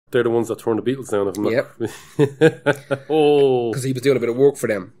They're the ones that turned the Beatles down. Yep. Oh. Because he was doing a bit of work for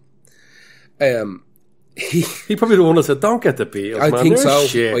them. He probably the one that said, don't get the Beatles, I man. think They're so.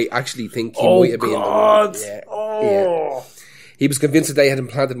 shit. I actually think he might have been God. the one. Yeah. Oh. Yeah. He was convinced that they had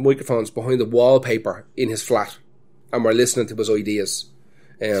implanted microphones behind the wallpaper in his flat and were listening to his ideas.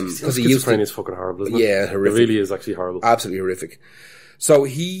 Because he used to... Schizophrenia is fucking horrible, isn't it? Yeah, horrific. It really is actually horrible. Absolutely horrific. So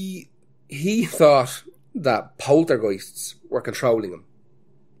he thought that poltergeists were controlling him,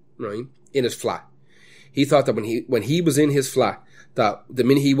 right, in his flat. He thought that when he was in his flat, that the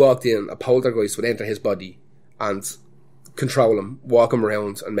minute he walked in, a poltergeist would enter his body and control him, walk him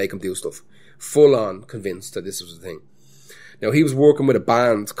around and make him do stuff. Full on convinced that this was the thing. Now, he was working with a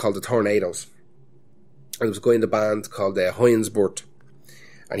band called the Tornadoes. And there was a guy in the band called Heinz-Burt.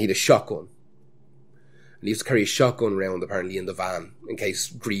 And he had a shotgun. And he used to carry a shotgun around, apparently, in the van, in case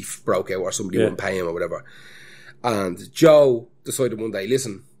grief broke out or somebody wouldn't pay him or whatever. And Joe decided one day,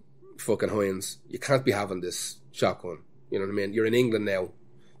 listen, fucking Heinz, you can't be having this shotgun. You know what I mean? You're in England now.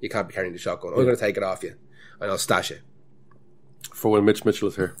 You can't be carrying the shotgun. I'm going to take it off you. And I'll stash it. For when Mitch Mitchell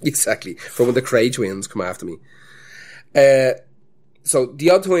is here. Exactly. For when the Cray twins come after me. So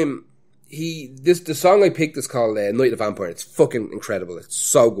the odd time, the song I picked is called Night of the Vampire. It's fucking incredible. It's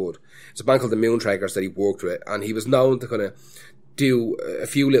so good. It's a band called the Moontrackers that he worked with, and he was known to kind of do a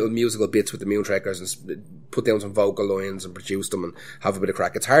few little musical bits with the Moontrackers and put down some vocal lines and produce them and have a bit of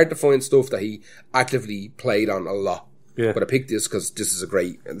crack. It's hard to find stuff that he actively played on a lot. Yeah. But I picked this because this is a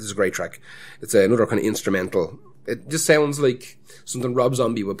great track. It's another kind of instrumental. It just sounds like something Rob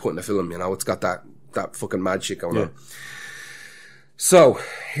Zombie would put in a film, you know. It's got that fucking mad shit going on. So,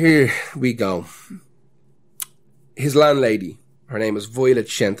 here we go. His landlady, her name is Violet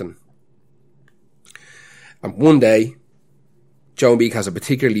Shenton. And one day, Joe Meek has a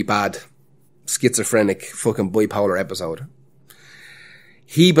particularly bad schizophrenic fucking bipolar episode.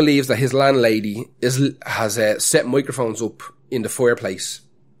 He believes that his landlady has set microphones up in the fireplace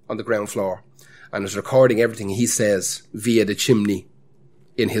on the ground floor and is recording everything he says via the chimney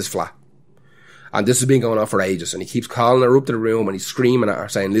in his flat. And this has been going on for ages, and he keeps calling her up to the room and he's screaming at her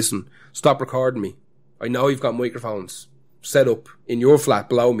saying, listen, stop recording me. I know you've got microphones set up in your flat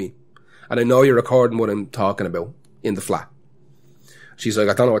below me, and I know you're recording what I'm talking about in the flat. She's like,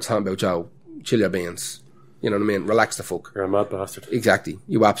 I don't know what you're talking about, Joe. Chill your beans. You know what I mean? Relax the fuck. You're a mad bastard. Exactly.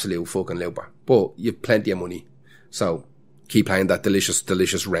 You absolute fucking looper. But you've plenty of money. So keep paying that delicious,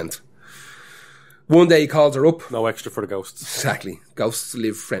 delicious rent. One day he calls her up. No extra for the ghosts. Exactly. Ghosts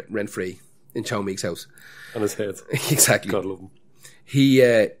live rent-free in Chow Meek's house. On his head. Exactly. God love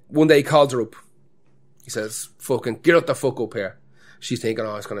him. One day he calls her up. He says, fucking, get up the fuck up here. She's thinking,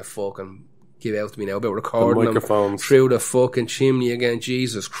 oh, it's going to fucking give out to me now about recording them through the fucking chimney again.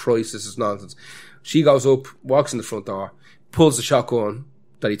 Jesus Christ, this is nonsense. She goes up, walks in the front door, pulls the shotgun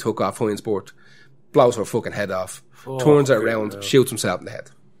that he took off Heinz-Burt, blows her fucking head off, turns it around, shoots himself in the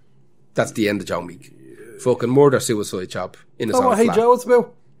head. That's the end of Joe Meek. Fucking murder-suicide job in his own flat. Hey Joe, it's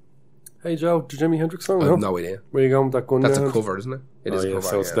about. Hey Joe, the Jimi Hendrix song? I have no idea. Where you going with that gun? That's a cover, isn't it? It is a cover.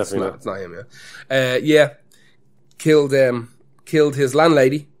 So it's definitely it's not him, yeah. Killed his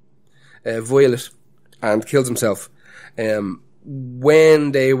landlady, Violet, and killed himself.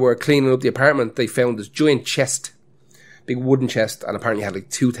 When they were cleaning up the apartment, they found this giant chest, big wooden chest, and apparently had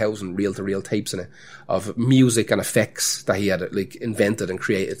like 2,000 reel-to-reel tapes in it of music and effects that he had like invented and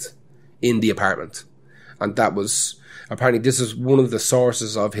created in the apartment. And that was, apparently this is one of the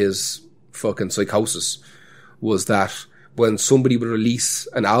sources of his fucking psychosis, was that when somebody would release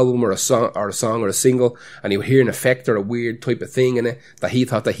an album or a song or a single, and he would hear an effect or a weird type of thing in it that he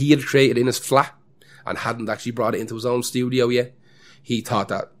thought that he had created in his flat and hadn't actually brought it into his own studio yet, he thought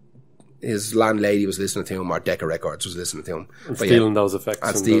that his landlady was listening to him, or Decca Records was listening to him. And stealing those effects.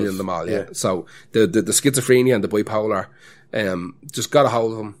 And stealing them all, yeah. So the schizophrenia and the bipolar just got a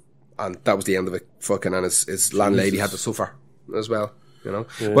hold of him, and that was the end of it. Fucking, and his landlady had to suffer as well, you know.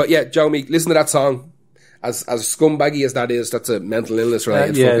 Yeah. But yeah, Joe Meek, listen to that song. As scumbaggy as that is, that's a mental illness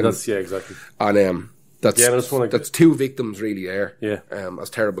related. Exactly. And that's two victims really there. Yeah. As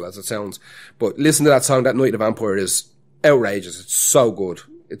terrible as it sounds, but listen to that song. That Night of the Vampire is outrageous. It's so good.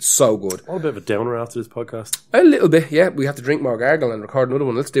 It's so good. All a bit of a downer after this podcast. A little bit, yeah. We have to drink more gargle and record another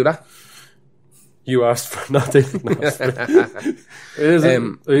one. Let's do that. You asked for nothing. It is. Yeah,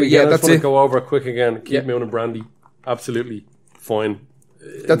 I just that's want it. to go over it quick again. Keep me on and Brandy. Absolutely fine.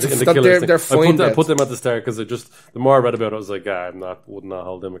 They're fine. I put them at the start because the more I read about it, I was like, would not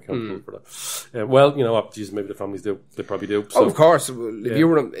hold them accountable for that. Well, you know, geez, maybe the families do. They probably do. So, of course.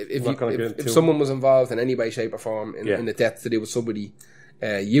 If someone was involved in any way, shape, or form in the death to do with somebody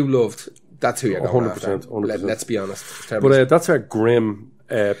you loved, that's who you're going 100%, after. 100%. Let's be honest. But that's our grim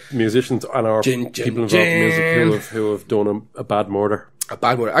musicians and our people involved in music who have done a bad murder. A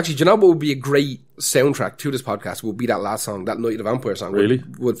bad murder. Actually, do you know what would be a great soundtrack to this podcast? Would be that last song, that Night of the Vampire song. Really?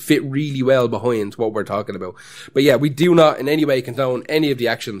 Would fit really well behind what we're talking about. But yeah, we do not in any way condone any of the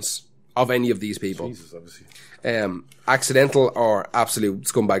actions of any of these people. Jesus, obviously. Accidental or absolute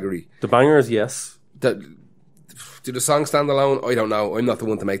scumbaggery. The bangers, yes. Do the songs stand alone? I don't know. I'm not the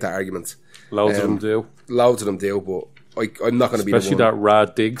one to make that argument. Loads of them do. Loads of them do, but I'm not going to be the one. Especially that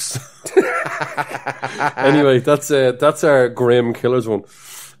Rad Diggs. Anyway, that's our Graham Killers one.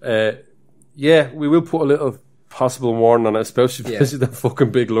 Yeah, we will put a little possible warning on it, especially that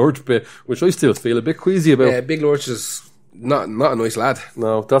fucking Big Lurch bit, which I still feel a bit queasy about. Yeah, Big Lurch is not a nice lad.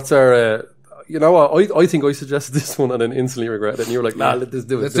 No, that's our... you know what? I think I suggested this one and then instantly regretted it. And you were like, nah, let's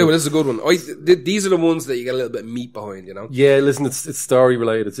do it. Let's do it. This is a good one. These are the ones that you get a little bit of meat behind, you know? Yeah, listen, it's story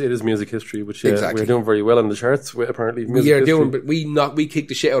related. It is music history, which exactly. We're doing very well in the charts with apparently music we are history. doing, but we kicked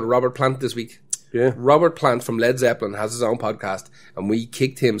the shit out of Robert Plant this week. Yeah. Robert Plant from Led Zeppelin has his own podcast, and we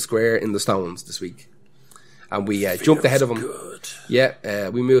kicked him square in the stones this week. And we jumped ahead of him. Good. Yeah,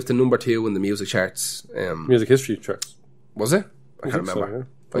 we moved to number 2 in the music charts. Music history charts. Was it? I can't remember. So, yeah.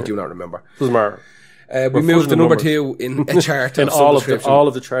 I do not remember. Doesn't matter. We moved to number 2 in a chart in all of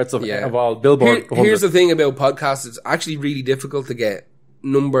the charts of all Billboard. Here's the thing about podcasts: it's actually really difficult to get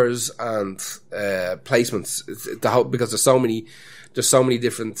numbers and placements because there's so many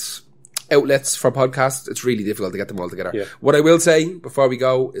different outlets for podcasts. It's really difficult to get them all together. Yeah. What I will say before we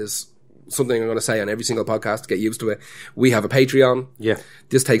go is something I'm going to say on every single podcast. Get used to it. We have a Patreon. Yeah,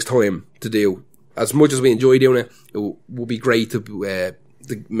 this takes time to do. As much as we enjoy doing it, it will be great to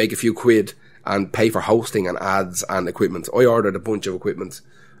make a few quid and pay for hosting and ads and equipment. I ordered a bunch of equipment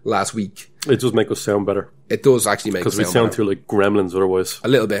last week. It does make us sound better. It does actually make us sound better. Because we sound too like gremlins otherwise. A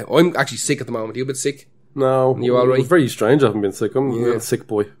little bit. I'm actually sick at the moment. Are you a bit sick? No. You all right? It's very strange I haven't been sick. I'm a little sick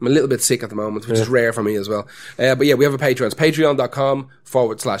boy. I'm a little bit sick at the moment, which is rare for me as well. But yeah, we have a Patreon. It's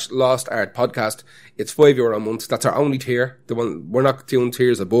patreon.com/Lost Art Podcast. It's €5 a month. That's our only tier. The one we're not doing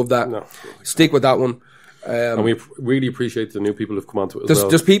tiers above that. No. Stick with that one. And we really appreciate the new people who've come onto it as well.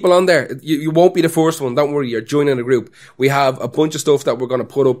 There's people on there. You won't be the first one. Don't worry. You're joining a group. We have a bunch of stuff that we're going to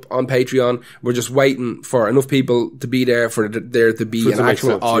put up on Patreon. We're just waiting for enough people to be there for there to be an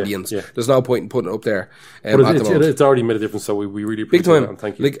actual audience. Yeah. There's no point in putting it up there. But it's already made a difference, so we really appreciate it. And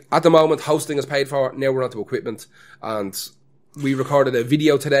thank you. Like, at the moment, hosting is paid for. Now we're onto equipment. And we recorded a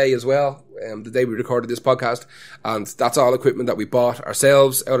video today as well, the day we recorded this podcast, and that's all equipment that we bought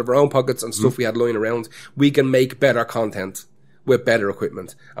ourselves out of our own pockets and stuff we had lying around. We can make better content with better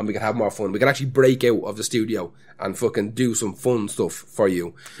equipment, and we can have more fun. We can actually break out of the studio and fucking do some fun stuff for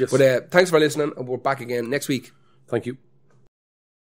you. Yes. But thanks for listening, and we're back again next week. Thank you.